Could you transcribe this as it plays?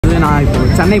நான் இப்போ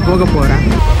சென்னை போக போகிறேன்.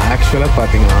 ஆக்சுவலாக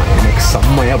பார்த்தீங்கன்னா எனக்கு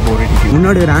செம்மையாக போர் அடிக்குது.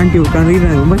 முன்னாடி ஒரு ஆண்டி உட்காந்து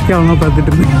நான் ரொம்ப கேவலமாக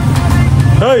பார்த்துட்டு இருந்தேன்.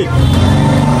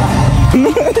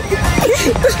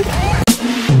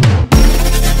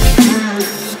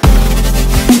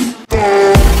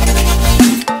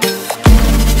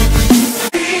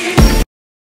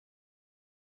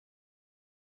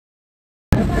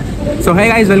 So hey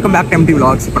guys, welcome back to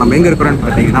MTvlogs. இப்போ நம்ம எங்கே இருக்கிறோன்னு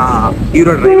பார்த்தீங்கன்னா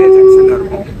ஈரோடு ரயில்வே ஸ்டேஷனில்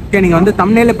இருக்கும். ஓகே, நீங்கள் வந்து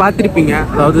தம்ப்நெயில்ல பார்த்துருப்பீங்க.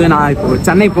 அதாவது நான் இப்போ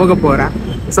சென்னை போக போகிறேன்.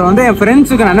 ஸோ வந்து என்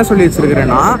ஃப்ரெண்ட்ஸுக்கு நான் என்ன சொல்லி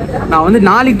வச்சுருக்கிறேன்னா, நான் வந்து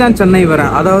நாளைக்கு தான் சென்னை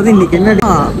வரேன். அதாவது இன்றைக்கி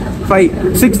என்னன்னா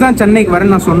 5-6 தான் சென்னைக்கு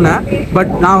வரேன்னு நான் சொன்னேன்.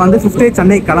 பட் நான் வந்து 5th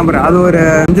சென்னைக்கு கிளம்புறேன். அது ஒரு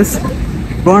just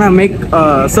gonna make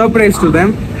surprise to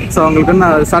them. So அவங்களுக்கு வந்து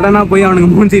நான் சடனாக போய்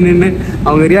அவனுக்கு மூஞ்சி நின்று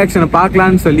அவங்க ரியாக்ஷனை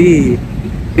பார்க்கலான்னு சொல்லி,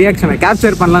 ரியாக்ஷனை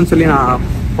கேப்சர் பண்ணலான்னு சொல்லி நான்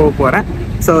போக போகிறேன்.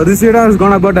 So this video is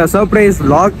gonna about a surprise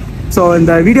vlog. So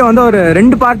இந்த வீடியோ வந்து ஒரு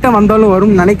 2 பார்ட்டாக வந்தாலும்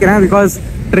வரும்னு நினைக்கிறேன். பிகாஸ்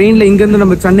ட்ரெயினில் இங்கேருந்து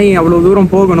நம்ம சென்னை அவ்வளோ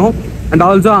தூரம் போகணும். அண்ட்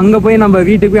ஆல்சோ அங்கே போய் நம்ம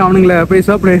வீட்டுக்கு போய் அவனுங்களை போய்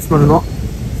சர்ப்ரைஸ் பண்ணணும்.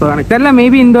 ஸோ எனக்கு தெரியல,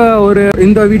 மேபி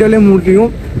இந்த வீடியோலேயே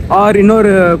முடியும் ஆர்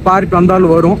இன்னொரு பார்ட்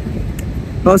வந்தாலும் வரும்.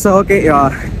 ஸோ ஓகே,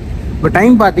 இப்போ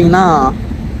டைம் பார்த்தீங்கன்னா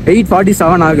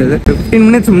 8:47 ஆகுது. 15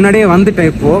 மினிட்ஸ் முன்னாடியே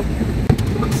வந்துட்டேன். இப்போது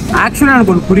ஆக்சுவலாக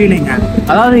எனக்கு ஒன்று புரியலைங்க.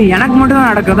 அதாவது எனக்கு மட்டும்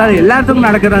தான் நடக்குது, அது எல்லாத்துக்கும்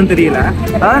நடக்குதான்னு தெரியல.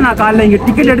 அதாவது நான் காலையில் இங்கே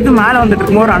டிக்கெட் எடுத்து மேலே வந்துட்டு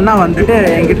இருக்கும்போது ஒரு அண்ணா வந்துட்டு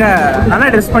என்கிட்ட நல்லா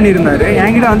ட்ரெஸ் பண்ணியிருந்தாரு.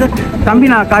 என்கிட்ட வந்து,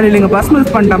 தம்பி நான் காலையில் இங்கே பஸ்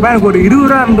மிஸ் பண்ணிட்டேன், எனக்கு ஒரு 20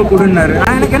 ரூபா இருந்து கொடுன்னாரு.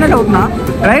 நான் எனக்கு என்ன டவுட்னா,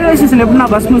 ரயில்வே ஸ்டேஷன் எப்படி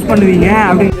நான் பஸ் மிஸ் பண்ணுவீங்க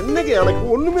அப்படின்னு எனக்கு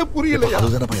ஒண்ணுமே புரியல.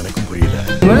 எனக்கும் புரியல.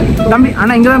 தம்பி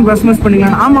ஆனால் இங்கே தான் பஸ் மிஸ் பண்ணீங்க.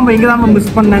 ஆமாம், இங்கே தான்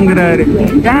மிஸ் பண்ணேங்கிறாரு.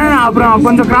 ஏன்னா அப்புறம்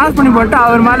கொஞ்சம் கிராஸ் பண்ணி போட்டு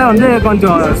அவர் மேலே வந்து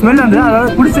கொஞ்சம் ஸ்மெல் வந்து,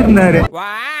 அதாவது பிடிச்சிருந்தாரு.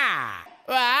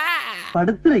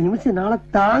 படுத்துற நிமிஷம்னால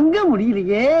தாங்க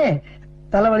முடியலையே,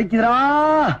 தலை வலிக்குதுடா,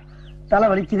 தலை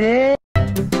வலிக்குதே.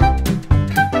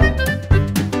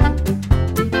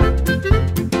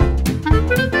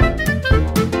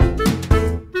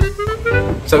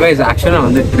 ஸோ கைஸ், ஆக்சுவலாக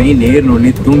வந்து ட்ரெயின்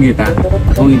ஏறணுன்னே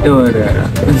தூங்கிட்டு ஒரு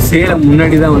சேலம்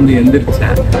முன்னாடி தான் வந்து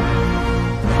எந்திரிச்சேன்.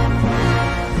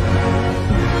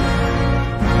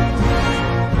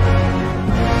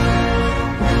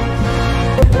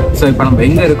 ஸோ இப்போ நம்ம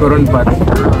எங்கே இருக்கிறோன்னு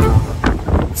பார்த்தீங்கன்னா,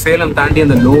 சேலம் தாண்டி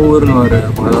அந்த லோவர்னு ஒரு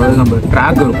இருக்கும். அதாவது நம்ம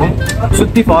ட்ராக் இருக்கும்,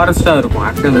 சுற்றி ஃபாரஸ்ட்டாக இருக்கும்.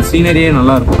 ஆக்சுவலி அந்த சீனரியே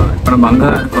நல்லா இருக்கும். இப்போ நம்ம அங்கே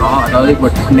தான் இருக்கிறோம். அதாவது இப்போ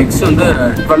நெக்ஸ்ட் வந்து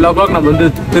 12 o'clock நம்ம வந்து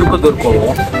திருப்பத்தூர்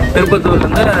போவோம்.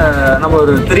 திருப்பத்தூர்லேருந்து நம்ம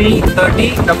ஒரு 3:30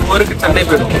 நம்ம ஊருக்கு சென்னை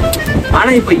போயிடுவோம்.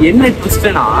 ஆனால் இப்போ என்ன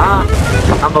ட்விஸ்ட்டுனா,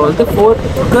 நம்ம வந்து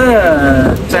 4க்கு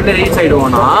சென்னை ரீச்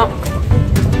ஆகிடுவோம்னா,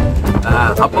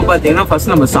 அப்போ பார்த்தீங்கன்னா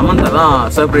ஃபர்ஸ்ட் நம்ம சமந்தை தான்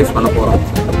சர்ப்ரைஸ் பண்ண போகிறோம்.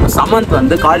 சமந்த்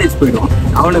வந்து காலேஜ் போயிடுவான்.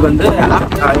 அவனுக்கு வந்து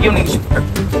ஈவினிங் ஷிஃப்ட்.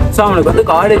 ஸோ அவனுக்கு வந்து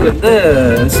காலேஜ் வந்து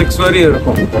 6 வரையும்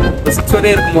இருக்கும். 6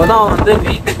 வரையும் இருக்கும்போது அவன் வந்து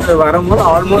வீட்டுக்கு வரும்போது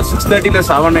ஆல்மோஸ்ட் 6:30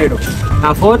 7 ஆகிடும்.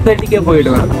 நான் 4:30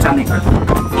 போயிடுவேன் சென்னைக்கு.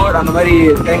 அந்த மாதிரி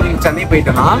டைமிங் சென்னை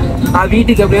போயிட்டேன்னா நான்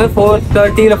வீட்டுக்கு எப்படியோ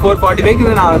 4:30 இல்லை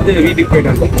 4:45 நான் வந்து வீட்டுக்கு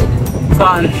போயிட்டேன். ஸோ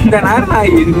அந்த நேரம் நான்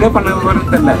என்ன பண்ண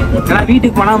போகிறேன்னு தெரியல. ஏன்னா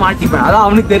வீட்டுக்கு போனால் மாட்டிப்பேன். அதான்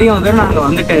அவனுக்கு தெரியும் வந்து நான் அங்கே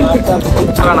வந்துட்டேன்.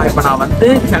 ஸோ நான் வந்து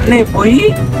சென்னை போய்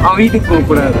அவன் வீட்டுக்கு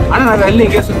போகக்கூடாது. ஆனால் நான் வெளில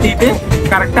எங்கேயோ சுற்றிட்டு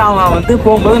கரெக்டாக அவன் வந்து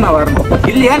போகும்போது நான் வரணும்.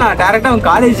 இல்லையா நான் டேரெக்டாக அவன்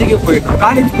காலேஜுக்கே போயிட்டேன்.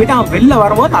 காலேஜ் போயிட்டு அவன் வெளில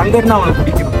வரும்போது அங்கேருந்து அவனை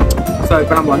பிடிக்கணும். ஸோ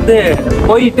இப்போ நம்ம வந்து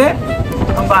போயிட்டு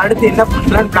நம்ம அடுத்து என்ன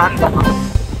பண்ணலான்னு பிளான் பண்ணலாம்.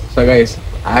 ஸோ கைஸ்,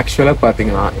 ஆக்சுவலாக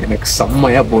பார்த்தீங்கன்னா எனக்கு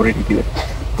செம்மையாக போர் அடிக்குது.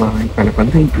 இப்போ எனக்கு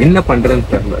வந்து என்ன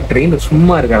பண்ணுறதுன்னு தெரியல. ட்ரெயினில்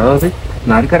சும்மா இருக்கு. அதாவது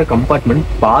நான் இருக்கிற கம்பார்ட்மெண்ட்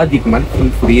பாதிக்கு மேலே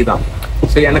ஃபுல் ஃப்ரீ தான்.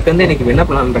 ஸோ எனக்கு வந்து என்ன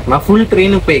பண்ணலான்னு இருக்குன்னா, ஃபுல்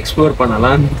ட்ரெயினும் போய் எக்ஸ்ப்ளோர்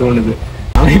பண்ணலான்னு தோணுது.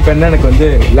 ஆனால் இப்போ என்ன, எனக்கு வந்து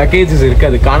லக்கேஜஸ் இருக்குது,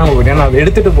 அது காணாமல் போயிட்டு நான் அதை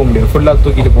எடுத்துகிட்டு போக முடியாது, ஃபுல்லாக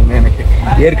தூக்கிட்டு போகணும். எனக்கு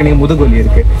ஏற்கனவே முதுகொல்லி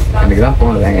இருக்குது. எனக்கு தான்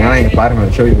போனது. ஏன்னா இங்கே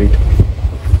பாருங்கள், ஷோ வெயிட்.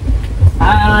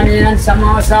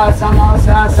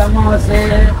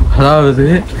 அதாவது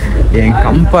என்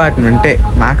கம்பார்ட்மெண்ட்டே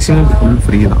மேக்ஸிமம் ஃபுல்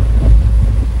ஃப்ரீ தான்.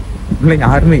 இல்லை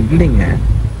யாருமே இல்லைங்க.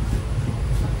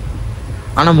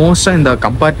 ஆனால் மோஸ்ட்டாக இந்த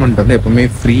கம்பார்ட்மெண்ட் வந்து எப்பவுமே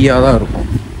ஃப்ரீயாக தான் இருக்கும்.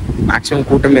 மேக்ஸிமம்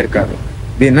கூட்டமே இருக்காது.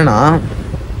 இது என்னன்னா,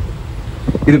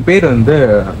 இது பேர் வந்து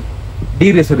டி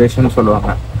ரிசர்வேஷன்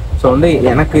சொல்லுவாங்க. ஸோ வந்து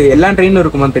எனக்கு எல்லா ட்ரெயினும்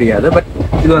இருக்குமான்னு தெரியாது. பட்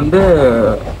இது வந்து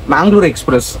மேங்களூர்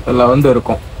எக்ஸ்பிரஸ்ல வந்து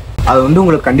இருக்கும். அது வந்து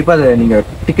உங்களுக்கு கண்டிப்பாக அதை நீங்கள்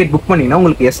டிக்கெட் புக் பண்ணிங்கன்னா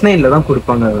உங்களுக்கு S9 தான்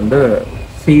கொடுப்பாங்க. அது வந்து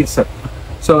சீட்ஸு.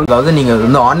 ஸோ அதாவது நீங்கள்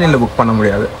வந்து ஆன்லைனில் புக் பண்ண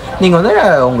முடியாது. நீங்கள் வந்து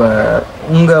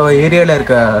உங்கள் ஏரியாவில்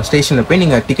இருக்க ஸ்டேஷனில் போய்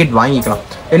நீங்கள் டிக்கெட் வாங்கிக்கலாம்.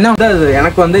 என்ன வந்து அது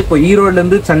எனக்கு வந்து இப்போ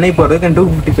ஈரோடுலேருந்து சென்னை போகிறதுக்கு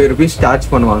 255 rupees சார்ஜ்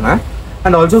பண்ணுவாங்க.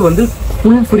 அண்ட் ஆல்சோ வந்து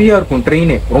ஃபுல் ஃப்ரீயாக இருக்கும்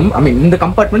ட்ரெயினே. இந்த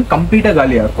கம்பார்ட்மெண்ட் கம்ப்ளீட்டாக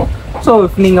காலியாக இருக்கும். ஸோ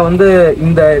நீங்கள் வந்து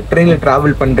இந்த ட்ரெயினில்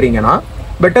ட்ராவல் பண்ணுறீங்கன்னா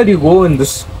பெட்டர் யூ கோ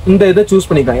இந்த இதை சூஸ்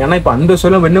பண்ணிக்கலாம். ஏன்னா இப்போ அந்த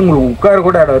சொல்ல வந்து உங்களுக்கு உட்கார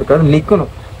கூட இடம் இருக்காது,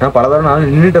 நிற்கணும். ஏன்னா பல தடவை நான்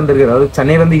நின்றுட்டு வந்திருக்கிறேன். அதாவது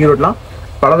சென்னையிலேருந்து ஈரோடலாம்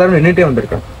பல தடவை நின்றுட்டே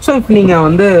வந்திருக்கேன். ஸோ இப்போ நீங்கள்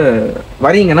வந்து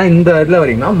வரீங்கன்னா இந்த இதில்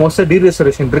வரீங்கன்னா மோஸ்ட்டாக டீ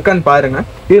ரிசர்வேஷன் இருக்கான்னு பாருங்கள்.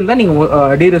 இருந்தால்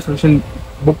நீங்கள் டீ ரிசர்வேஷன்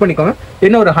புக் பண்ணிக்கோங்க.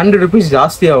 இன்னும் ஒரு 100 rupees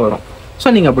ஜாஸ்தியாக வரும்.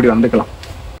 ஸோ நீங்கள் அப்படி வந்துக்கலாம்.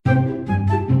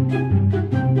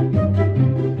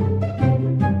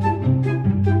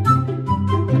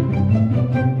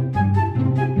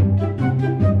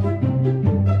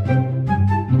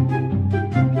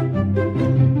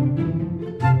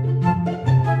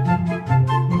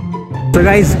 ஸோ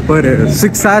கைஸ் ஒரு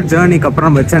 6 hour ஜேர்னிக்கு அப்புறம்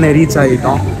நம்ம சென்னை ரீச்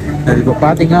ஆகிட்டோம். இப்போ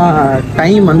பார்த்தீங்கன்னா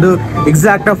டைம் வந்து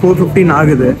எக்ஸாக்டாக 4:15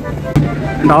 ஆகுது.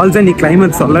 அண்ட் ஆல்சோ நீ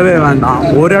கிளைமேட் சொல்லவே வேண்டாம்,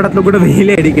 ஒரு இடத்துல கூட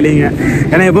வெயிலே அடிக்கலைங்க.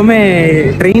 ஏன்னா எப்போவுமே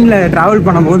ட்ரெயினில் ட்ராவல்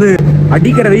பண்ணும்போது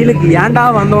அடிக்கிற வெயிலுக்கு ஏன்டா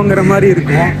வந்தோங்கிற மாதிரி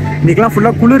இருக்கும். இன்றைக்கெலாம்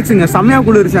ஃபுல்லாக குளிர்ச்சுங்க, செம்மையாக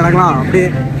குளிர்ச்சு. எனக்குலாம் அப்படியே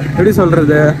எப்படி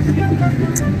சொல்கிறது,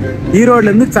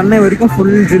 ஈரோட்லேருந்து சென்னை வரைக்கும்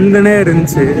ஃபுல் ஜில்லுன்னே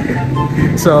இருந்துச்சு.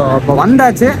 ஸோ அப்போ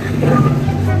வந்தாச்சு,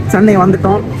 சென்னை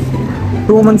வந்துட்டோம்.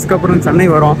 2 monthsக்கு அப்புறம் சென்னை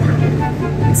வரோம்.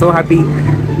 So happy.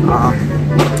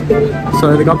 ஸோ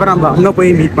இதுக்கப்புறம் நம்ம அங்கே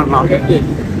போய் மீட் பண்ணலாம்.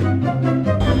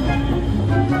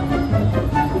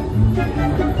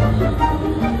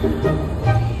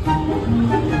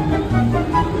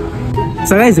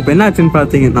 ஸோ கைஸ் இப்போ என்ன ஆச்சுன்னு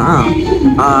பார்த்தீங்கன்னா,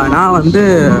 நான் வந்து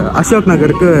அசோக்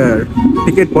நகருக்கு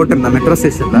டிக்கெட் போட்டிருந்தேன் மெட்ரோ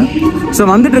ஸ்டேஷனில். ஸோ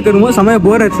வந்துட்டு இருக்கும்போது சமயம்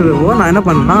போர் அடிச்சதுப்போ நான் என்ன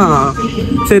பண்ணேன்னா,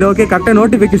 சரி ஓகே கரெக்டாக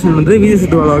நோட்டிஃபிகேஷன் வந்து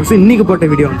MTvlogs இன்னைக்கு போட்ட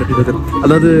வீடியோ வந்துருந்தது.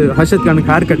 அதாவது ஹர்ஷத்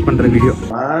கானுக்கு ஹேர் கட் பண்ணுற வீடியோ.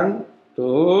 1 2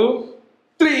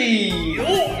 3.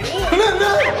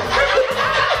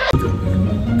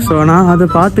 ஸோ நான் அதை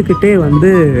பார்த்துக்கிட்டே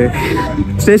வந்து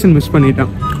ஸ்டேஷன் மிஸ்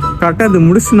பண்ணிட்டேன். கரெக்டாக அது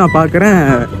முடிச்சு நான் பார்க்குறேன்,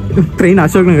 ட்ரெயின்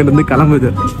அசோக் நகர்லேருந்து கிளம்புது.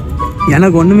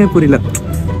 எனக்கு ஒன்றுமே புரியல.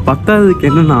 பத்தாவதுக்கு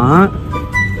என்னென்னா,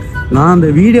 நான் அந்த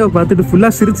வீடியோவை பார்த்துட்டு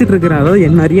ஃபுல்லாக சிரிச்சிட்டு இருக்கிறேன். அதாவது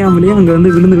என்ன அறியாமலேயே அங்கே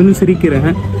வந்து விழுந்து விழுந்து சிரிக்கிறேன்.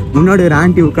 முன்னாடி ஒரு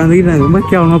ஆண்டி உட்காந்துக்கிட்டு நான் ரொம்ப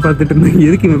கேவலமாக பார்த்துட்டு இருந்தேன்,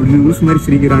 எதுக்கு இப்படி லூஸ் மாதிரி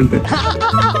சிரிக்கிறான்ட்டு.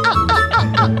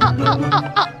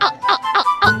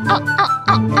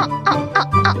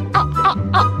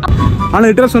 ஆனால்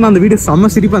லிட்டரா சொன்னால் அந்த வீடியோ செம்ம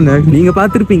சிரிப்பாங்க, நீங்கள்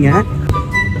பார்த்துருப்பீங்க,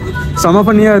 செம்ம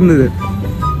பண்ணியாக இருந்தது.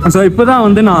 ஸோ இப்போ தான்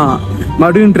வந்து நான்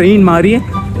மறுபடியும் ட்ரெயின் மாறி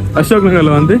அசோக்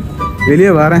நகரில் வந்து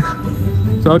வெளியே வரேன்.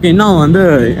 ஸோ ஓகே, இன்னும் வந்து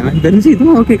எனக்கு தெரிஞ்சு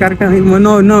இதுவும் ஓகே கரெக்டாக இவன்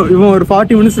ஒரு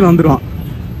 40 minutesல வந்துடுவான்.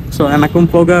 ஸோ எனக்கும்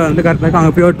போக வந்து கரெக்டாக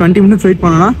அங்கே போய் ஒரு 20 minutes வெயிட்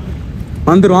பண்ணோன்னா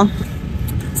வந்துடுவான்.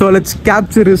 So let's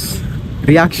capture is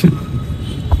reaction.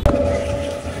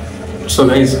 So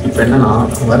guys இப்போ என்னன்னா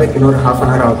வரக்கு இன்னொரு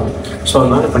 1/2 hour ஆகும். ஸோ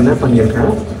அதனால இப்போ என்ன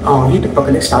பண்ணியிருக்கேன், அவன் வீட்டுக்கு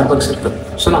பக்கத்துலேயே ஸ்டார்பக்ஸ் இருக்குது.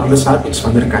 ஸோ நான் அந்த ஸ்டார்பக்ஸ்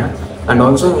வந்திருக்கேன். அண்ட்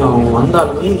ஆல்சோ அவன்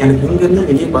வந்தாலுமே எனக்கு இங்கேருந்து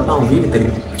வெளியே பார்த்தா அவன் வீடு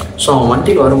தெரியும். ஸோ அவன்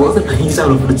வண்டியில் வரும்போது நைஸாக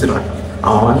அவனை பிடிச்சிருவேன்.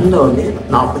 அவன் வந்த உடனே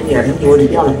நான் அப்படியே இறங்கி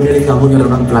ஓடிட்டு அவன் பின்னாடி அமுகிறது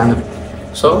தான் பிளான்.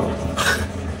 ஸோ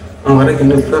அவன் வரக்கு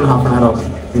இன்னும் இப்போ 1/2 hour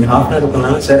ஆகும். இந்த 1/2 hour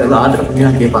பண்ணாலும் சார் எதாவது ஆர்டர் பண்ணி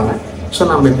நான் கேட்பாங்க. ஸோ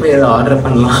நம்ம எப்போ எதாவது ஆர்டர்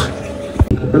பண்ணலாம்.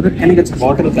 எனக்கு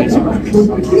வாட்டர் ரைஸ்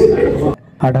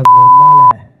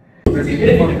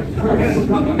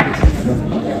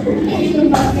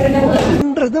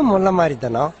முள்ள மாதிரி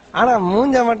தானோ, ஆனா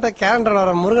மூஞ்ச மட்டும் கேலண்டர்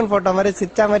வர முருகன் போட்டோ மாதிரி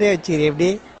சிரிச்சா மாதிரியே வச்சிரு.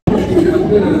 எப்படி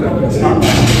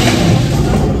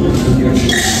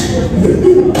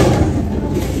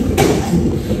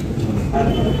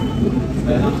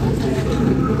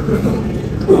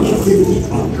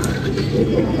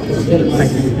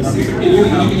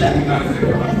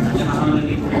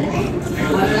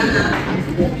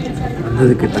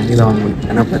அதுக்கு தண்ணி தான் வாங்கணும்.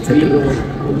 ஏன்னா பட்ஜெட்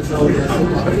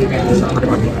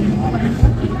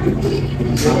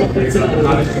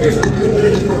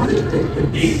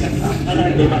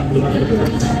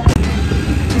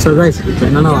ஸோ கைஸ் இப்போ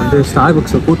என்னன்னா வந்து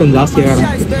ஸ்டார்பக்ஸில் கூட்டம் ஜாஸ்தியாக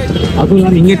இருக்கும். அதுவும்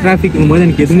இல்லாமல் இங்கே டிராஃபிக் போது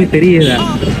எனக்கு எதுவுமே தெரியல.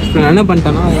 நான் என்ன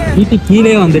பண்ணிட்டேன்னா வீட்டுக்கு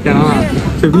கீழே வந்துட்டேன்னா,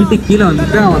 ஸோ வீட்டுக்கு கீழே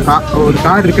வந்துட்டு அவன் ஒரு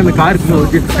கார் இருக்குது, அந்த காருக்கு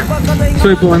ஒட்டிருக்கேன். ஸோ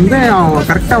இப்போ வந்து அவன்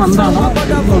கரெக்டாக வந்தாலும்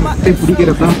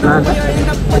பிடிக்கிறது தான் பிளான்.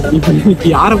 இப்போ இன்னைக்கு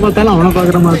யாரை பார்த்தாலும் அவனை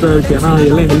பார்க்குற மாதிரி தான் இருக்குது. ஏன்னா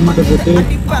எல்லாம் ஹெல்மெட்டை போட்டு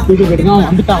வீட்டு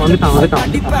போயிட்டு அவன் வந்துட்டான்.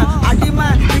 எப்படி இருக்க?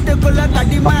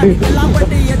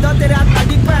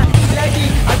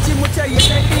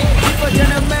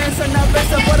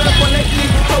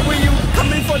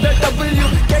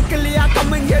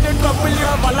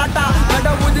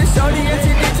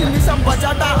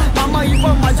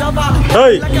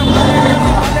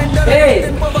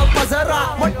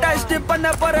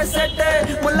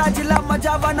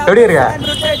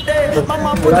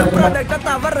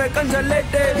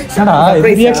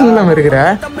 ரியாக்ஷன் இல்லாம இருக்கிற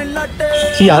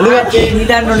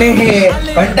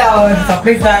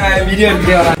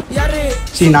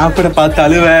நான் கூட பார்த்து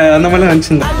அழுவ அந்த மாதிரிலாம்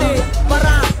நினைச்சிருந்தேன்.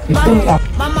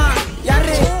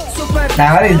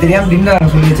 தெரியாம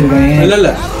டின்னர் சொல்லி வச்சிருக்கேன். இல்ல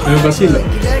பஸ் இல்ல.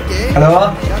 ஹலோ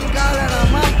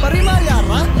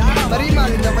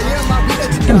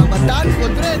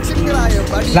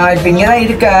நான் இப்ப இங்கதான்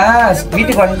இருக்கேன்,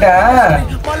 வீட்டுக்கு வந்துட்டேன்.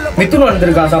 மிதுன்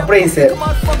வந்திருக்கான் சர்ப்ரைஸ்.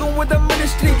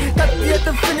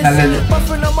 நல்லது.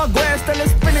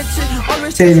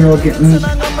 சரி ஓகே.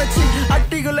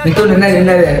 மிதுன்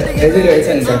என்ன எது வயசு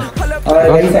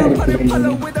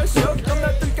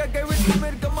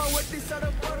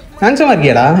ஹேண்ட்ஸமா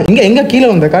இருக்கியாடா? எங்க கீழே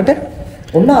வந்த காட்டு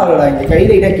ஒன்னும் ஆகலடா. இங்க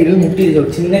கையில இடா கீழே முட்டி ஒரு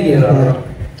சின்ன கீழே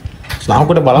நான்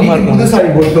கூட பலமா இருக்கும். சாரி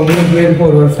போட்டு 3 பேருக்கு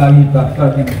ஒரு சாமி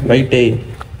ரைட்டே.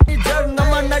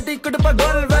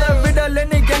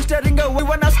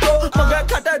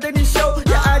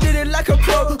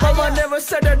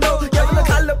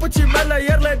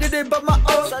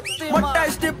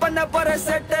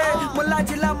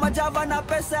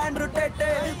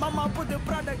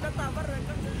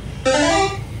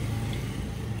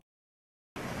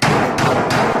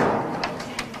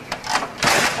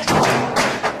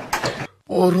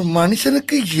 ஒரு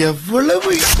மனுஷனுக்கு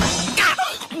எவ்வளவு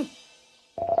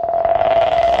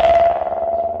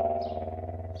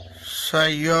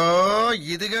ஐயோ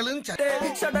இதுகளும்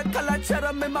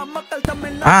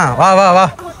வா வா வா.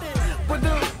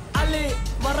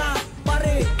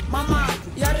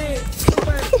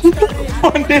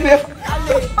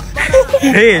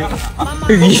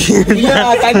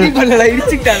 தண்ணி பண்ணல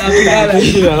இடிச்சுட்டான்.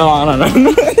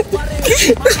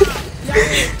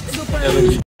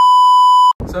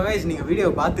 ஸோ கைஸ் நீங்கள் வீடியோ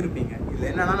பார்த்துருப்பீங்க. இதில்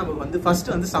என்னன்னா நம்ம வந்து ஃபர்ஸ்ட்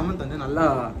வந்து சமந்த் வந்து நல்லா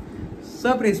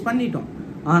சர்ப்ரைஸ் பண்ணிட்டோம்.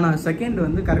 ஆனால் செகண்ட்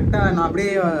வந்து கரெக்டாக நான்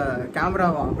அப்படியே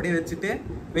கேமராவை அப்படியே வச்சுட்டு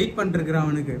வெயிட் பண்ணிருக்கிறேன்.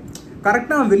 அவனுக்கு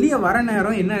கரெக்டாக அவன் வெளியே வர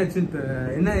நேரம் என்ன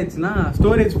ஆயிடுச்சுன்னா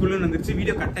ஸ்டோரேஜ் ஃபுல்லுன்னு வந்துருச்சு,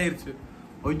 வீடியோ கட் ஆயிடுச்சு.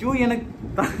 ஐயோ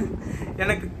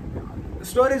எனக்கு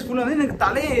ஸ்டோரேஜ் ஃபுல்லாக வந்து எனக்கு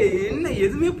தலையை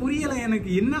எதுவுமே புரியலை எனக்கு,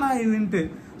 என்னடா இதுன்ட்டு.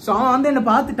 ஸோ அவன் வந்து என்னை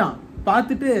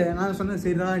பார்த்துட்டு நான் சொன்னேன்,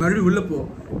 சரிடா மறுபடியும் உள்ளே போ,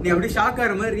 நீ அப்படியே ஷாக்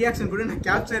ஆகிற மாதிரி ரியாக்ஷன் கூட நான்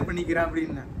கேப்சர் பண்ணிக்கிறேன்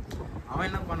அப்படின்னு. அவன்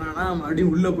என்ன பண்ணான்னா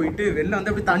மறுபடியும் உள்ளே போயிட்டு வெளில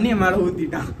வந்து அப்படி தண்ணியை மேலே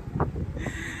ஊற்றிட்டான்.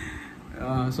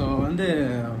 ஸோ வந்து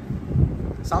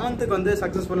சமந்துக்கு வந்து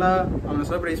சக்ஸஸ்ஃபுல்லாக அவனை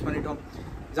சர்ப்ரைஸ் பண்ணிட்டோம்.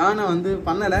 ஜானை வந்து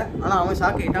பண்ணலை, ஆனால் அவன்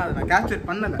ஷாக் ஆகிட்டான், அதை நான் கேப்சர்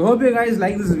பண்ணலை. Hope you guys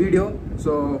like this video.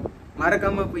 So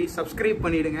மறக்காமல் போய் சப்ஸ்கிரைப்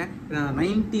பண்ணிவிடுங்க.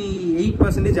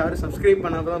 98% யாரும் சப்ஸ்கிரைப்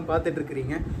பண்ணாமல் தான் பார்த்துட்டு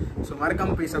இருக்கிறீங்க. ஸோ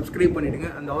மறக்காமல் போய் சப்ஸ்கிரைப் பண்ணிவிடுங்க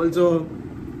அண்ட் ஆல்சோ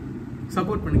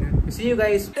சப்போர்ட் பண்ணுங்கள். See you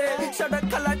guys.